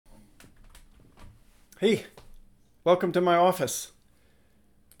Hey, welcome to my office.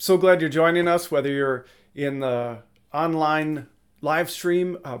 So glad you're joining us, whether you're in the online live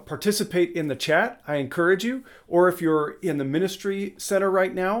stream, participate in the chat. I encourage you. Or if you're in the ministry center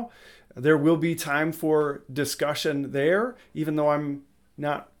right now, there will be time for discussion there, even though I'm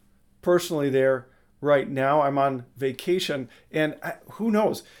not personally there right now. I'm on vacation. And who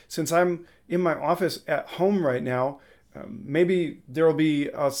knows, since I'm in my office at home right now, maybe there will be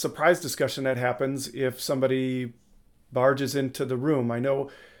a surprise discussion that happens if somebody barges into the room. I know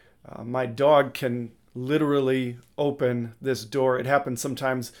my dog can literally open this door. It happens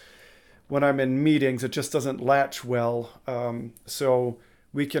sometimes when I'm in meetings. It just doesn't latch well. So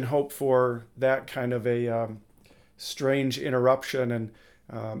we can hope for that kind of a strange interruption, and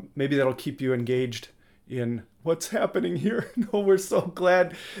maybe that'll keep you engaged in what's happening here. No, we're so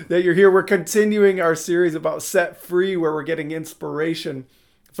glad that you're here. We're continuing our series about Set Free, where we're getting inspiration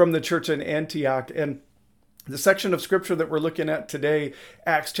from the church in Antioch. And the section of scripture that we're looking at today,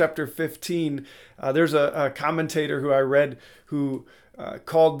 Acts chapter 15, there's a commentator who I read who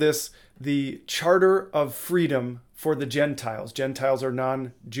called this the Charter of Freedom for the Gentiles. Gentiles are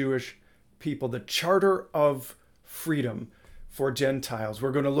non-Jewish people. The Charter of Freedom for Gentiles.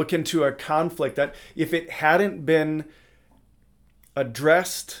 We're going to look into a conflict that, if it hadn't been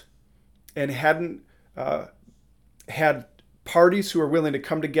addressed and hadn't had parties who are willing to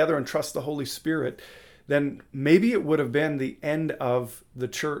come together and trust the Holy Spirit, then maybe it would have been the end of the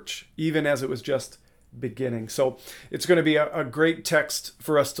church, even as it was just beginning. So it's going to be a great text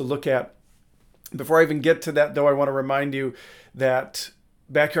for us to look at. Before I even get to that, though, I want to remind you that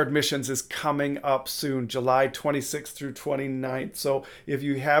Backyard Missions is coming up soon, July 26th through 29th. So if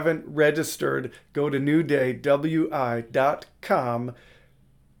you haven't registered, go to newdaywi.com,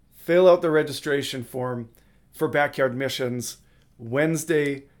 fill out the registration form for Backyard Missions,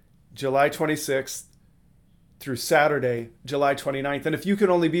 Wednesday, July 26th through Saturday, July 29th. And if you can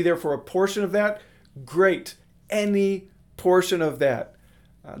only be there for a portion of that, great. Any portion of that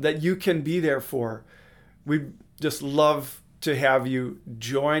that you can be there for. We just love to have you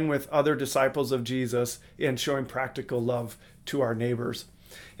join with other disciples of Jesus in showing practical love to our neighbors.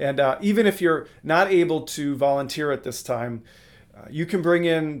 And even if you're not able to volunteer at this time, you can bring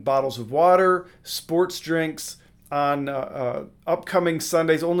in bottles of water, sports drinks on upcoming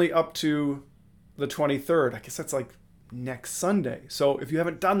Sundays, only up to the 23rd. I guess that's like next Sunday. So if you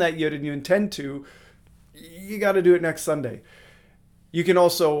haven't done that yet and you intend to, you got to do it next Sunday. You can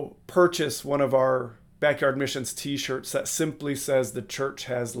also purchase one of our Backyard Missions t-shirts that simply says the church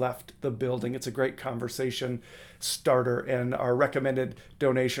has left the building. It's a great conversation starter, and our recommended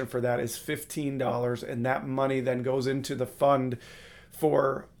donation for that is $15, and that money then goes into the fund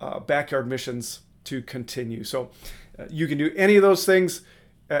for Backyard Missions to continue. So you can do any of those things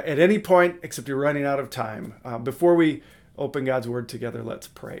at any point, except you're running out of time. Before we open God's Word together, let's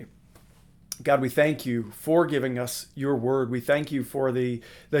pray. God, we thank you for giving us your word. We thank you for the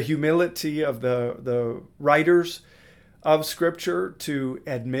humility of the writers of Scripture to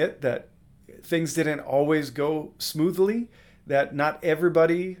admit that things didn't always go smoothly, that not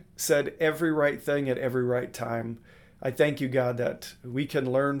everybody said every right thing at every right time. I thank you, God, that we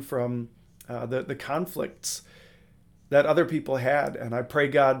can learn from the conflicts that other people had. And I pray,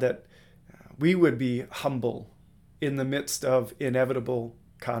 God, that we would be humble in the midst of inevitable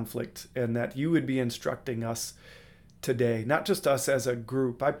conflict, and that you would be instructing us today, not just us as a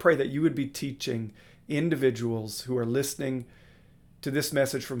group. I pray that you would be teaching individuals who are listening to this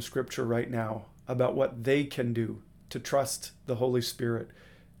message from Scripture right now about what they can do to trust the Holy Spirit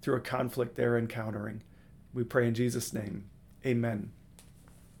through a conflict they're encountering. We pray in Jesus' name. Amen.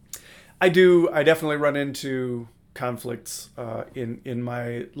 I definitely run into conflicts in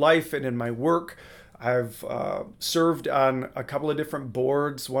my life and in my work. I've served on a couple of different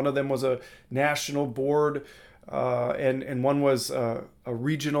boards. One of them was a national board, and one was a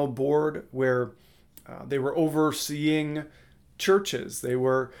regional board where they were overseeing churches. They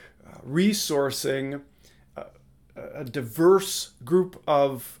were resourcing a diverse group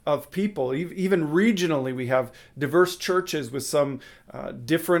of people. Even regionally, we have diverse churches with some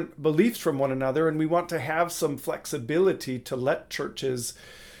different beliefs from one another, and we want to have some flexibility to let churches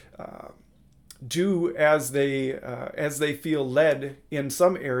do as they feel led in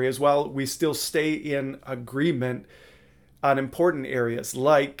some areas, while we still stay in agreement on important areas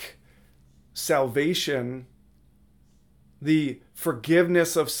like salvation, the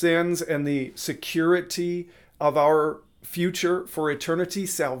forgiveness of sins, and the security of our future for eternity.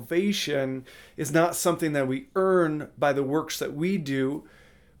 Salvation is not something that we earn by the works that we do.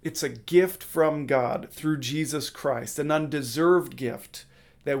 It's a gift from God through Jesus Christ, an undeserved gift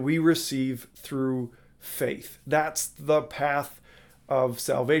that we receive through faith. That's the path of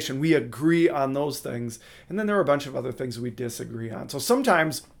salvation. We agree on those things. And then there are a bunch of other things we disagree on. So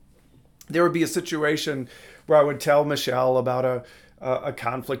sometimes there would be a situation where I would tell Michelle about a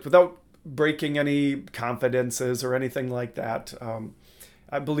conflict without breaking any confidences or anything like that.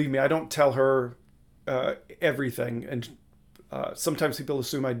 Believe me, I don't tell her everything. And sometimes people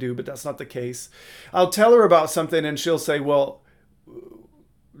assume I do, but that's not the case. I'll tell her about something and she'll say, well,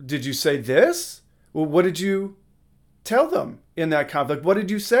 did you say this? Well, what did you tell them in that conflict? What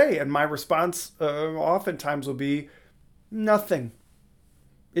did you say? And my response oftentimes will be nothing.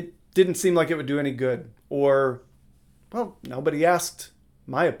 It didn't seem like it would do any good. Or, well, nobody asked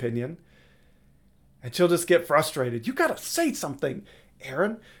my opinion. And she'll just get frustrated. You got to say something,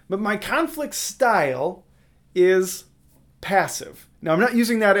 Aaron. But my conflict style is passive. Now, I'm not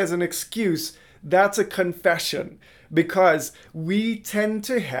using that as an excuse. That's a confession, because we tend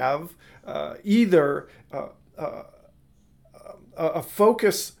to have either a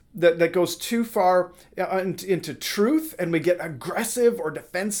focus that goes too far into truth, and we get aggressive or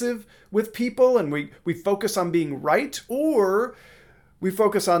defensive with people, and we focus on being right, or we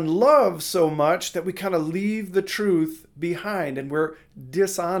focus on love so much that we kind of leave the truth behind and we're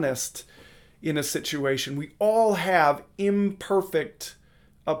dishonest in a situation. We all have imperfect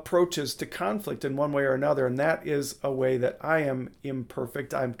approaches to conflict in one way or another, and that is a way that I am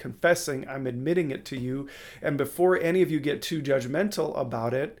imperfect. I'm confessing, I'm admitting it to you, and before any of you get too judgmental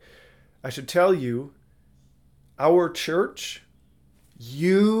about it, I should tell you, our church,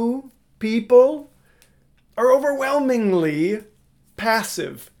 you people, are overwhelmingly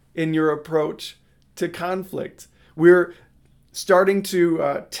passive in your approach to conflict. We're starting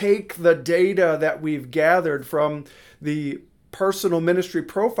to take the data that we've gathered from the personal ministry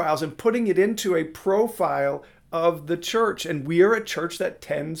profiles and putting it into a profile of the church. And we are a church that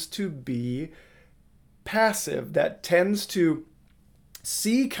tends to be passive, that tends to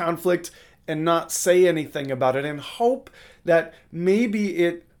see conflict and not say anything about it and hope that maybe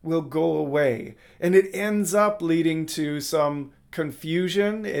it will go away. And it ends up leading to some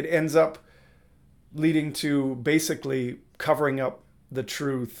confusion. It ends up leading to basically covering up the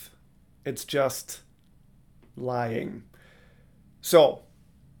truth. It's just lying. So,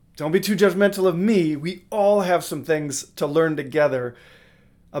 don't be too judgmental of me. We all have some things to learn together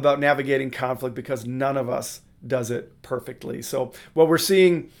about navigating conflict, because none of us does it perfectly. So, what we're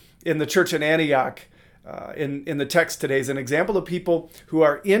seeing in the church in Antioch in the text today is an example of people who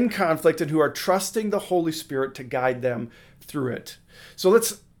are in conflict and who are trusting the Holy Spirit to guide them through it. So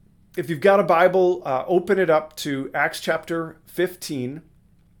if you've got a Bible, open it up to Acts chapter 15.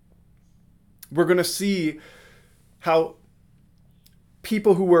 We're going to see how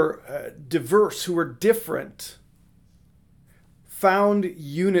people who were diverse, who were different, found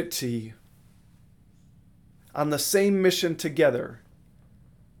unity on the same mission together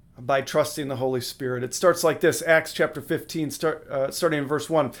by trusting the Holy Spirit. It starts like this, Acts chapter 15, starting in verse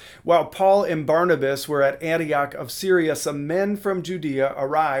 1. While Paul and Barnabas were at Antioch of Syria, some men from Judea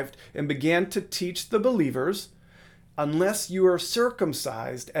arrived and began to teach the believers, unless you are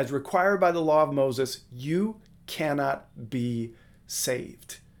circumcised as required by the law of Moses, you cannot be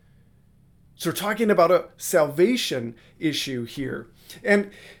saved. So we're talking about a salvation issue here. And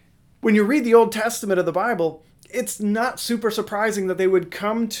when you read the Old Testament of the Bible, it's not super surprising that they would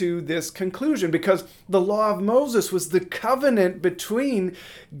come to this conclusion, because the law of Moses was the covenant between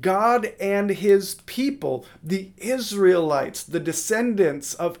God and his people, the Israelites, the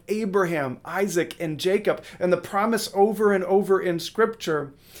descendants of Abraham, Isaac, and Jacob. And the promise over and over in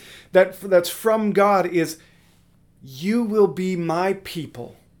Scripture that's from God is, you will be my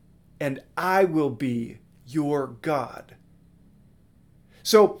people and I will be your God.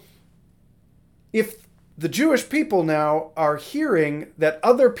 So if the Jewish people now are hearing that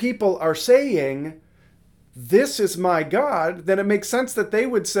other people are saying, this is my God, then it makes sense that they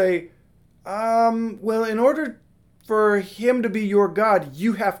would say, well, in order for him to be your God,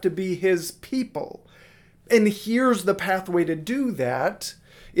 you have to be his people. And here's the pathway to do that.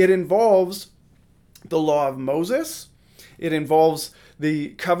 It involves the law of Moses. It involves the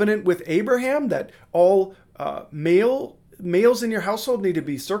covenant with Abraham that all males in your household need to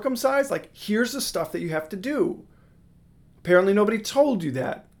be circumcised. Like, here's the stuff that you have to do. Apparently nobody told you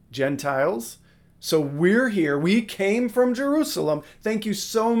that, Gentiles. So we're here. We came from Jerusalem. Thank you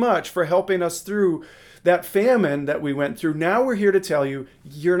so much for helping us through that famine that we went through. Now we're here to tell you,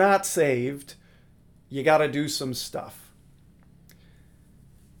 you're not saved. You got to do some stuff.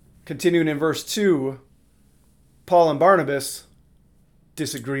 Continuing in verse 2, Paul and Barnabas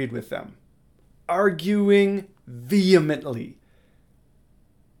disagreed with them, arguing vehemently.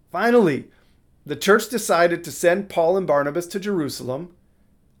 Finally, the church decided to send Paul and Barnabas to Jerusalem,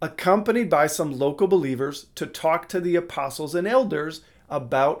 accompanied by some local believers, to talk to the apostles and elders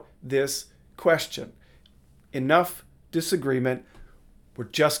about this question. Enough disagreement. We're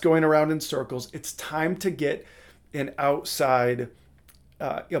just going around in circles. It's time to get an outside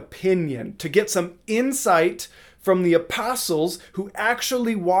opinion, to get some insight from the apostles who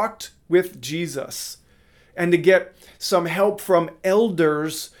actually walked with Jesus, and to get some help from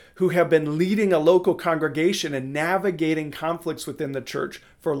elders who have been leading a local congregation and navigating conflicts within the church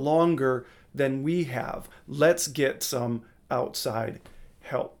for longer than we have. Let's get some outside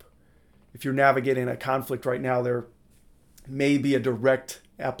help. If you're navigating a conflict right now, there may be a direct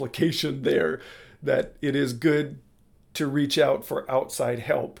application there that it is good to reach out for outside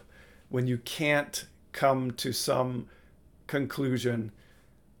help when you can't come to some conclusion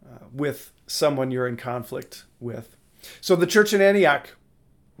with someone you're in conflict with. So the church in Antioch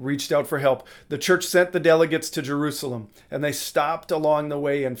reached out for help. The church sent the delegates to Jerusalem, and they stopped along the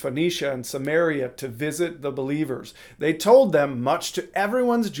way in Phoenicia and Samaria to visit the believers. They told them, much to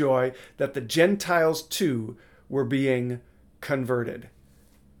everyone's joy, that the Gentiles too were being converted.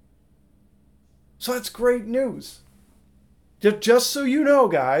 So that's great news. Just so you know,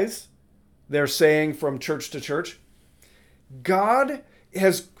 guys, they're saying from church to church, God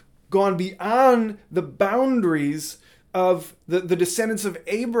has gone beyond the boundaries of the descendants of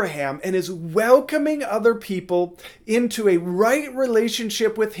Abraham and is welcoming other people into a right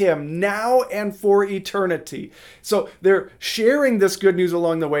relationship with him now and for eternity. So they're sharing this good news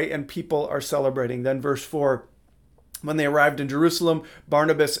along the way, and people are celebrating. Then verse 4, when they arrived in Jerusalem,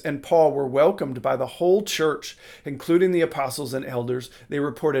 Barnabas and Paul were welcomed by the whole church, including the apostles and elders. They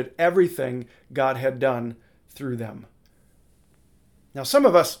reported everything God had done through them. Now, some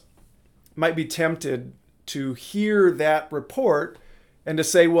of us might be tempted to hear that report and to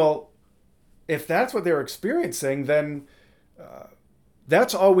say, well, if that's what they're experiencing, then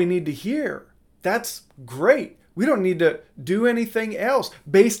that's all we need to hear. That's great. We don't need to do anything else.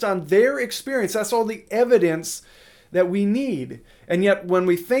 Based on their experience, that's all the evidence that we need. And yet when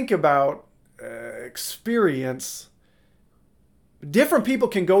we think about experience, different people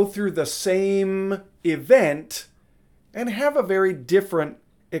can go through the same event and have a very different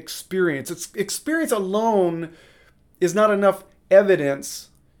experience. Experience alone is not enough evidence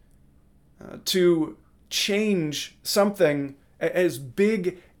to change something as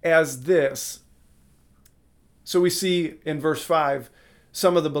big as this. So we see in verse 5,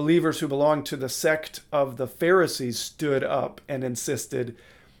 some of the believers who belonged to the sect of the Pharisees stood up and insisted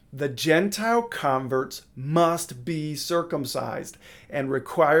the Gentile converts must be circumcised and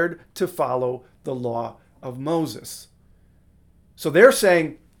required to follow the law of Moses. So they're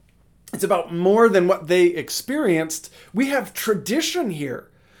saying it's about more than what they experienced. We have tradition here.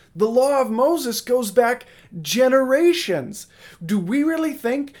 The law of Moses goes back generations. Do we really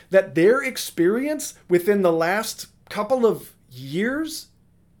think that their experience within the last couple of years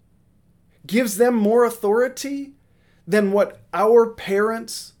gives them more authority than what our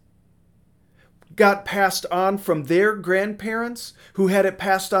parents got passed on from their grandparents, who had it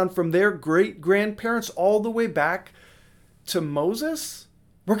passed on from their great-grandparents all the way back to Moses?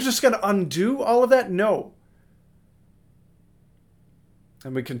 We're just going to undo all of that? No.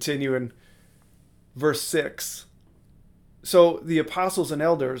 And we continue in verse 6. So the apostles and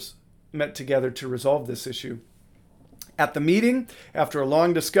elders met together to resolve this issue. At the meeting, after a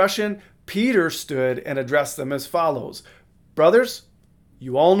long discussion, Peter stood and addressed them as follows. Brothers,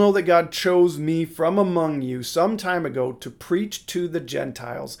 you all know that God chose me from among you some time ago to preach to the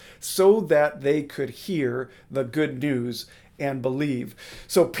Gentiles so that they could hear the good news and believe.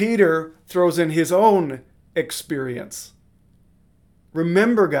 So Peter throws in his own experience.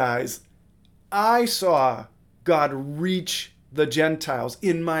 Remember, guys, I saw God reach the Gentiles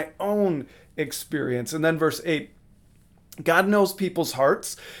in my own experience. And then verse 8, God knows people's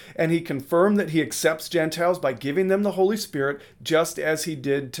hearts, and he confirmed that he accepts Gentiles by giving them the Holy Spirit, just as he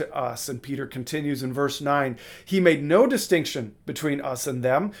did to us. And Peter continues in verse 9, he made no distinction between us and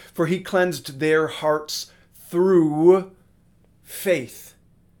them, for he cleansed their hearts through faith.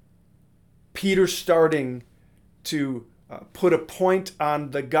 Peter starting to put a point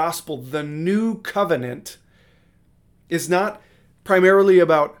on the gospel. The new covenant is not primarily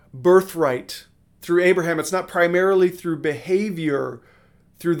about birthright through Abraham. It's not primarily through behavior,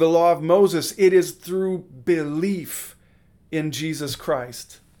 through the law of Moses. It is through belief in Jesus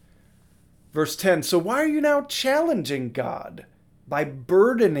Christ. Verse 10, so why are you now challenging God by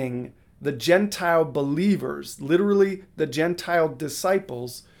burdening the Gentile believers, literally the Gentile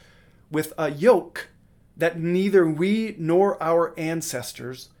disciples, with a yoke that neither we nor our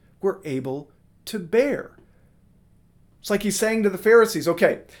ancestors were able to bear. It's like he's saying to the Pharisees,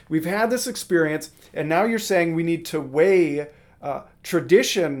 okay, we've had this experience, and now you're saying we need to weigh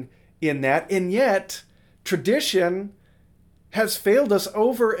tradition in that, and yet tradition has failed us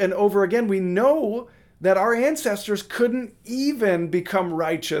over and over again. We know that our ancestors couldn't even become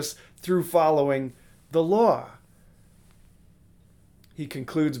righteous through following the law. He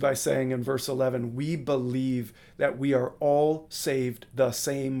concludes by saying in verse 11, we believe that we are all saved the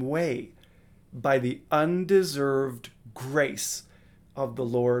same way, by the undeserved grace of the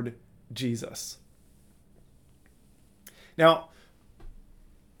Lord Jesus. Now,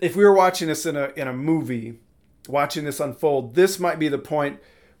 if we were watching this in a movie, watching this unfold, this might be the point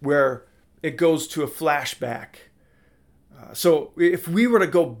where it goes to a flashback. So if we were to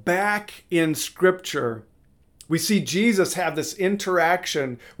go back in Scripture, we see Jesus have this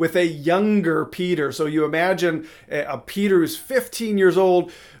interaction with a younger Peter. So you imagine a Peter who's 15 years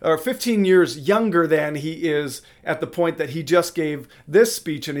old, or 15 years younger than he is at the point that he just gave this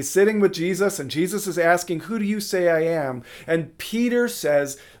speech. And he's sitting with Jesus, and Jesus is asking, who do you say I am? And Peter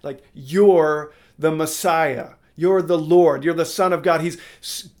says, like, you're the Messiah. You're the Lord. You're the Son of God. He's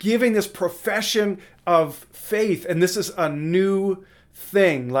giving this profession of faith. And this is a new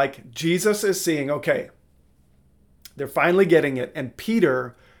thing. Like, Jesus is seeing, okay, they're finally getting it, and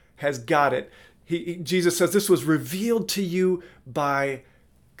Peter has got it. Jesus says, this was revealed to you by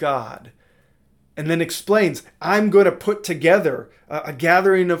God. And then explains, I'm going to put together a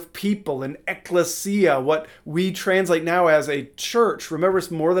gathering of people, an ecclesia, what we translate now as a church. Remember,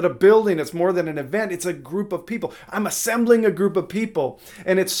 it's more than a building. It's more than an event. It's a group of people. I'm assembling a group of people.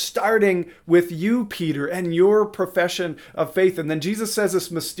 And it's starting with you, Peter, and your profession of faith. And then Jesus says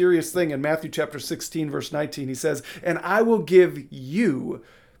this mysterious thing in Matthew chapter 16, verse 19. He says, and I will give you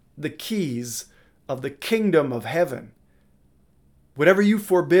the keys of the kingdom of heaven. Whatever you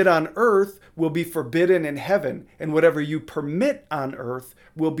forbid on earth will be forbidden in heaven, and whatever you permit on earth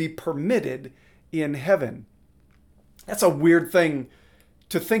will be permitted in heaven. That's a weird thing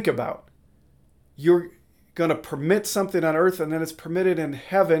to think about. You're going to permit something on earth, and then it's permitted in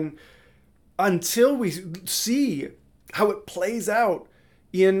heaven, until we see how it plays out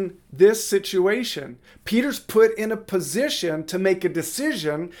in this situation. Peter's put in a position to make a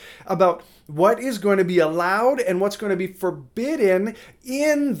decision about what is going to be allowed and what's going to be forbidden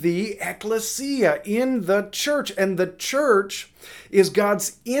in the ecclesia, in the church. And the church is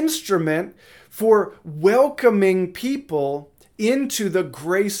God's instrument for welcoming people into the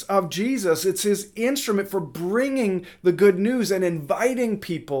grace of Jesus. It's his instrument for bringing the good news and inviting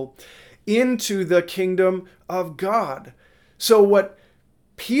people into the kingdom of God. So what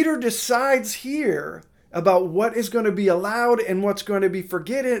Peter decides here about what is going to be allowed and what's going to be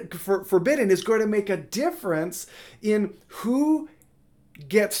forbidden is going to make a difference in who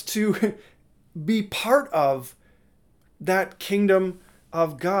gets to be part of that kingdom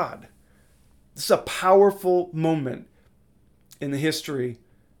of God. This is a powerful moment in the history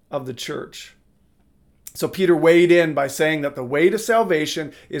of the church. So Peter weighed in by saying that the way to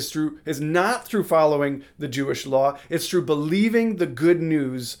salvation is not through following the Jewish law. It's through believing the good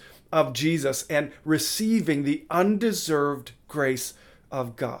news of Jesus and receiving the undeserved grace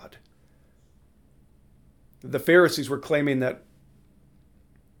of God. The Pharisees were claiming that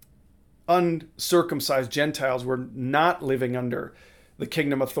uncircumcised Gentiles were not living under the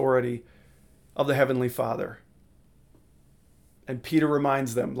kingdom authority of the Heavenly Father. And Peter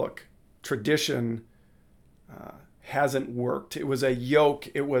reminds them, look, tradition hasn't worked. It was a yoke.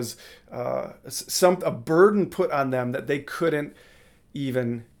 It was a burden put on them that they couldn't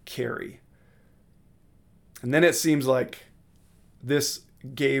even carry. And then it seems like this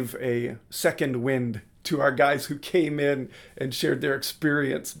gave a second wind to our guys who came in and shared their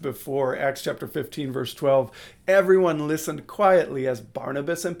experience before. Acts chapter 15, verse 12. Everyone listened quietly as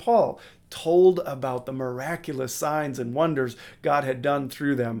Barnabas and Paul told about the miraculous signs and wonders God had done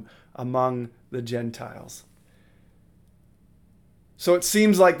through them among the Gentiles. So it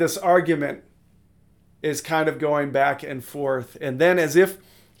seems like this argument is kind of going back and forth. And then, as if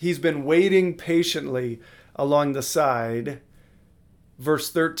he's been waiting patiently along the side, verse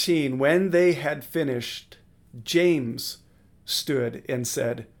 13, when they had finished, James stood and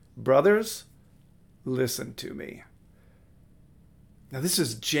said, brothers, listen to me. Now this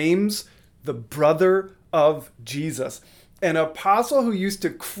is James, the brother of Jesus, an apostle who used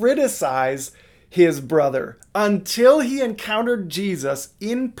to criticize his brother until he encountered Jesus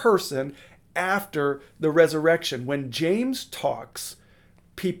in person after the resurrection. When James talks,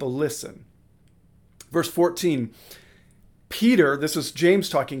 people listen. Verse 14, Peter, this is James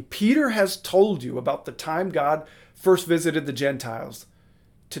talking, Peter has told you about the time God first visited the Gentiles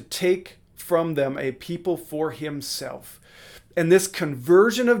to take from them a people for himself. And this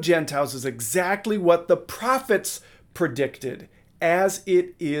conversion of Gentiles is exactly what the prophets predicted, as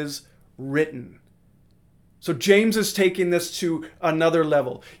it is written. So James is taking this to another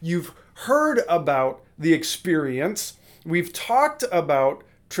level. You've heard about the experience. We've talked about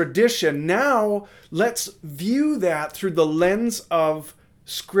tradition. Now let's view that through the lens of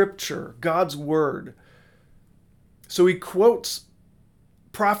Scripture, God's Word. So he quotes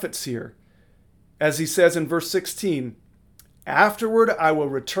prophets here, as he says in verse 16, "Afterward I will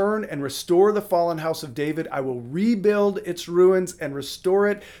return and restore the fallen house of David. I will rebuild its ruins and restore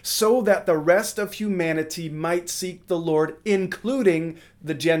it so that the rest of humanity might seek the Lord, including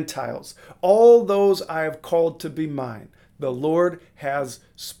the Gentiles, all those I have called to be mine. The Lord has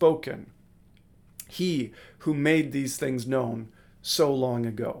spoken. He who made these things known so long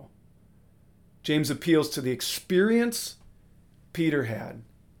ago." James appeals to the experience Peter had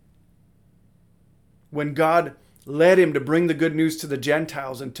when God led him to bring the good news to the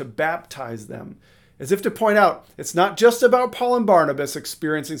Gentiles and to baptize them, as if to point out, it's not just about Paul and Barnabas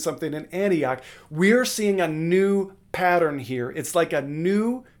experiencing something in Antioch. We're seeing a new pattern here. It's like a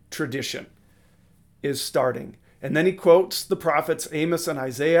new tradition is starting. And then he quotes the prophets Amos and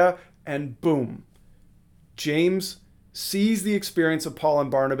Isaiah, and boom, James sees the experience of Paul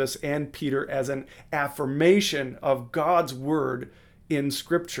and Barnabas and Peter as an affirmation of God's word in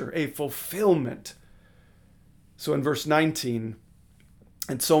Scripture, a fulfillment. So in verse 19,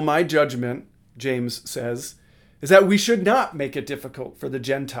 "And so my judgment," James says, "is that we should not make it difficult for the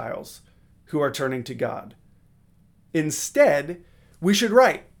Gentiles who are turning to God. Instead, we should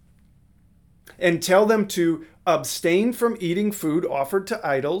write and tell them to abstain from eating food offered to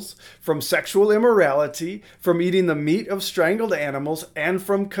idols, from sexual immorality, from eating the meat of strangled animals, and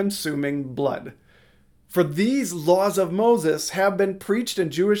from consuming blood. For these laws of Moses have been preached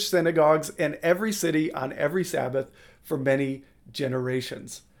in Jewish synagogues in every city on every Sabbath for many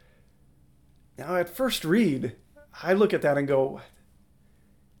generations." Now, at first read, I look at that and go,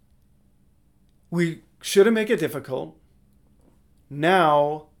 we shouldn't make it difficult.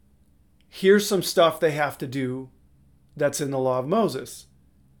 Now, here's some stuff they have to do that's in the law of Moses.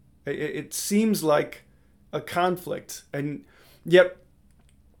 It seems like a conflict. And yet,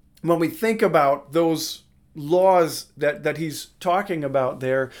 when we think about those laws that he's talking about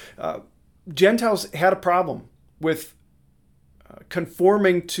there, Gentiles had a problem with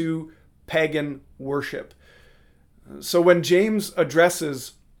conforming to pagan worship. So when James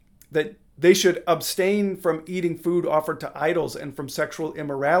addresses that they should abstain from eating food offered to idols and from sexual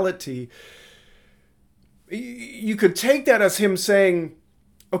immorality, you could take that as him saying,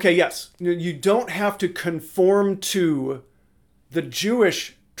 okay, yes, you don't have to conform to the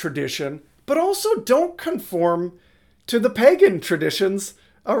Jewish tradition, but also don't conform to the pagan traditions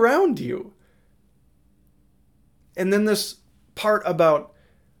around you. And then this part about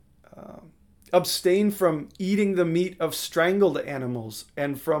abstain from eating the meat of strangled animals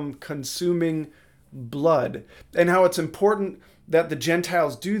and from consuming blood, and how it's important that the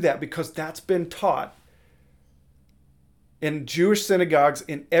Gentiles do that because that's been taught in Jewish synagogues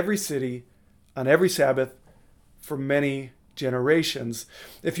in every city on every Sabbath for many generations.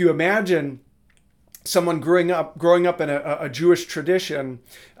 If you imagine someone growing up in a Jewish tradition,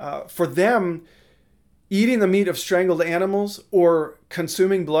 for them, eating the meat of strangled animals or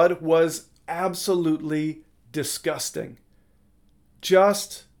consuming blood was absolutely disgusting.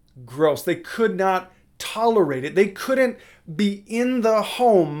 Just gross. They could not tolerate it. They couldn't be in the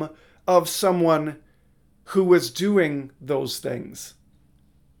home of someone who was doing those things.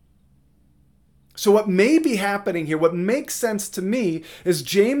 So what may be happening here, what makes sense to me, is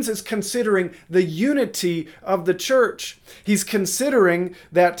James is considering the unity of the church. He's considering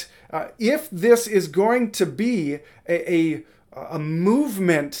that if this is going to be a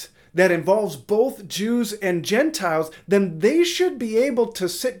movement that involves both Jews and Gentiles, then they should be able to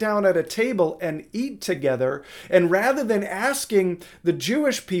sit down at a table and eat together. And rather than asking the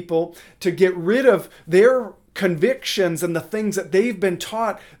Jewish people to get rid of their convictions and the things that they've been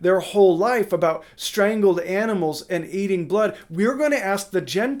taught their whole life about strangled animals and eating blood, we're going to ask the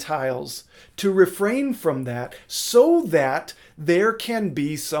Gentiles to refrain from that so that there can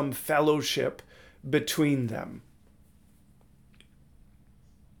be some fellowship between them.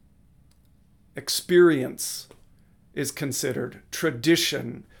 Experience is considered,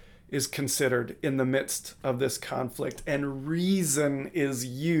 tradition is considered in the midst of this conflict, and reason is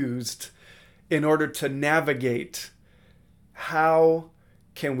used in order to navigate how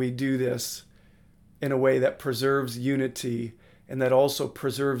can we do this in a way that preserves unity and that also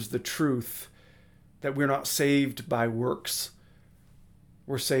preserves the truth that we're not saved by works.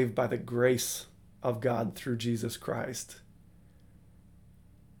 We're saved by the grace of God through Jesus Christ.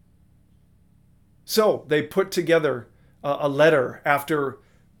 So they put together a letter after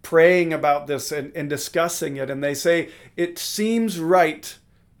praying about this and discussing it, and they say, it seems right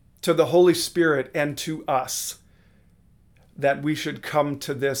to the Holy Spirit and to us that we should come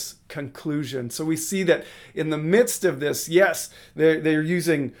to this conclusion. So we see that in the midst of this, yes, they're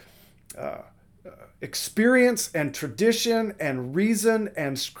using experience and tradition and reason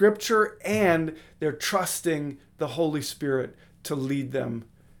and scripture, and they're trusting the Holy Spirit to lead them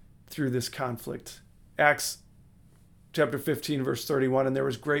through this conflict. Acts chapter 15, verse 31, and there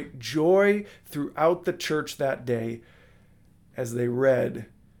was great joy throughout the church that day as they read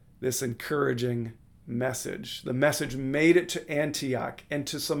this encouraging message. The message made it to Antioch and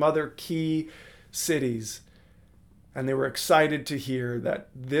to some other key cities, and they were excited to hear that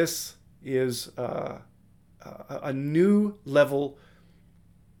this is a new level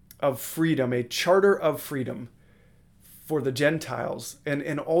of freedom, a charter of freedom for the Gentiles,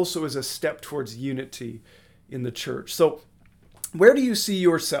 and also as a step towards unity in the church. So where do you see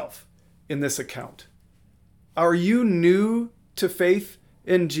yourself in this account? Are you new to faith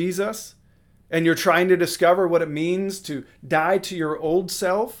in Jesus, and you're trying to discover what it means to die to your old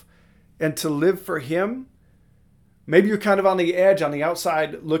self and to live for Him? Maybe you're kind of on the edge, on the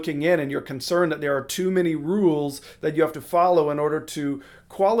outside looking in, and you're concerned that there are too many rules that you have to follow in order to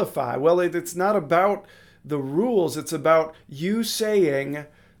qualify. Well, it's not about the rules. It's about you saying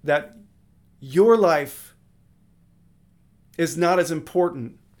that your life is not as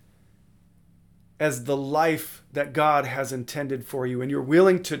important as the life that God has intended for you. And you're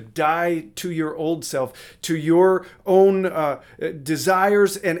willing to die to your old self, to your own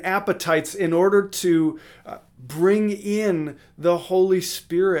desires and appetites in order to bring in the Holy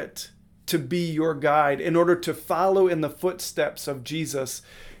Spirit to be your guide, in order to follow in the footsteps of Jesus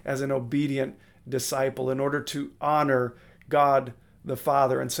as an obedient disciple, in order to honor God the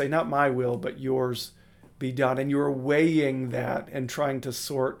Father and say, not my will, but yours be done. And you're weighing that and trying to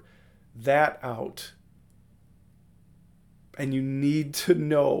sort that out. And you need to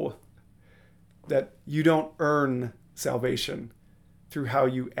know that you don't earn salvation through how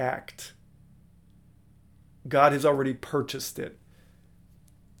you act. God has already purchased it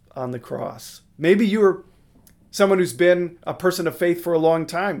on the cross. Maybe you're someone who's been a person of faith for a long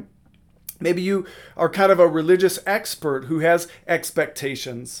time. Maybe you are kind of a religious expert who has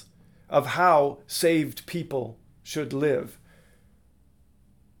expectations of how saved people should live.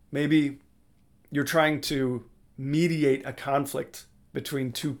 Maybe you're trying to mediate a conflict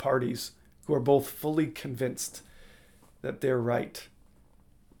between two parties who are both fully convinced that they're right.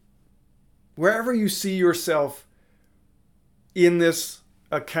 Wherever you see yourself in this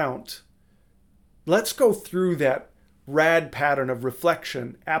account, let's go through that rad pattern of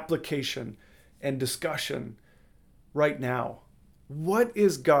reflection, application, and discussion right now. What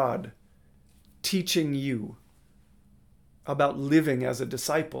is God teaching you about living as a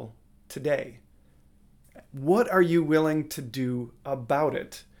disciple today? What are you willing to do about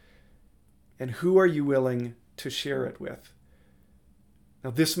it? And who are you willing to share it with? Now,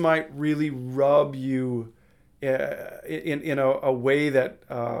 this might really rub you in a way that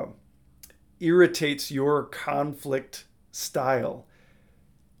irritates your conflict style.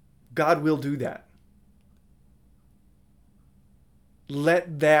 God will do that.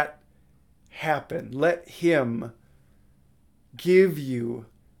 Let that happen. Let Him give you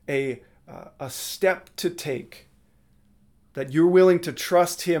a step to take that you're willing to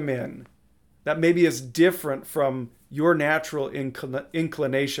trust Him in, that maybe is different from your natural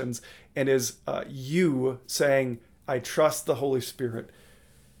inclinations, and is you saying, I trust the Holy Spirit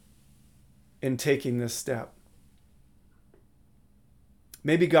in taking this step.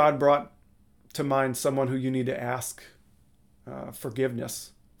 Maybe God brought to mind someone who you need to ask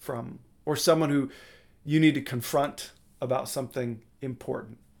forgiveness from, or someone who you need to confront about something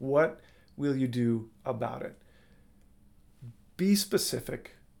important. What will you do about it? Be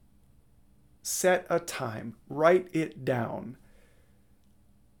specific. Set a time. Write it down.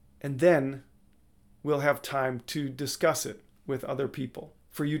 And then we'll have time to discuss it with other people,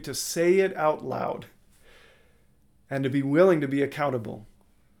 for you to say it out loud and to be willing to be accountable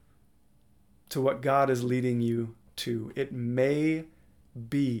to what God is leading you to. It may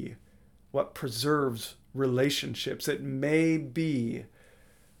be what preserves relationships. It may be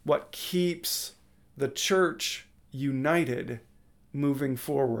what keeps the church united moving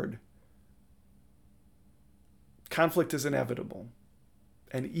forward. Conflict is inevitable.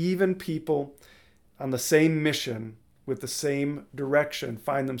 And even people on the same mission with the same direction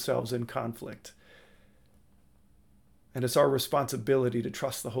find themselves in conflict. And it's our responsibility to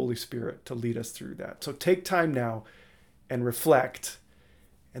trust the Holy Spirit to lead us through that. So take time now and reflect,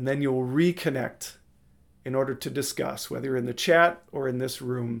 and then you'll reconnect in order to discuss, whether you're in the chat or in this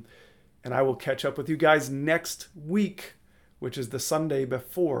room. And I will catch up with you guys next week, which is the Sunday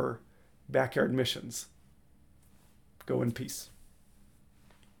before Backyard Missions. Go in peace.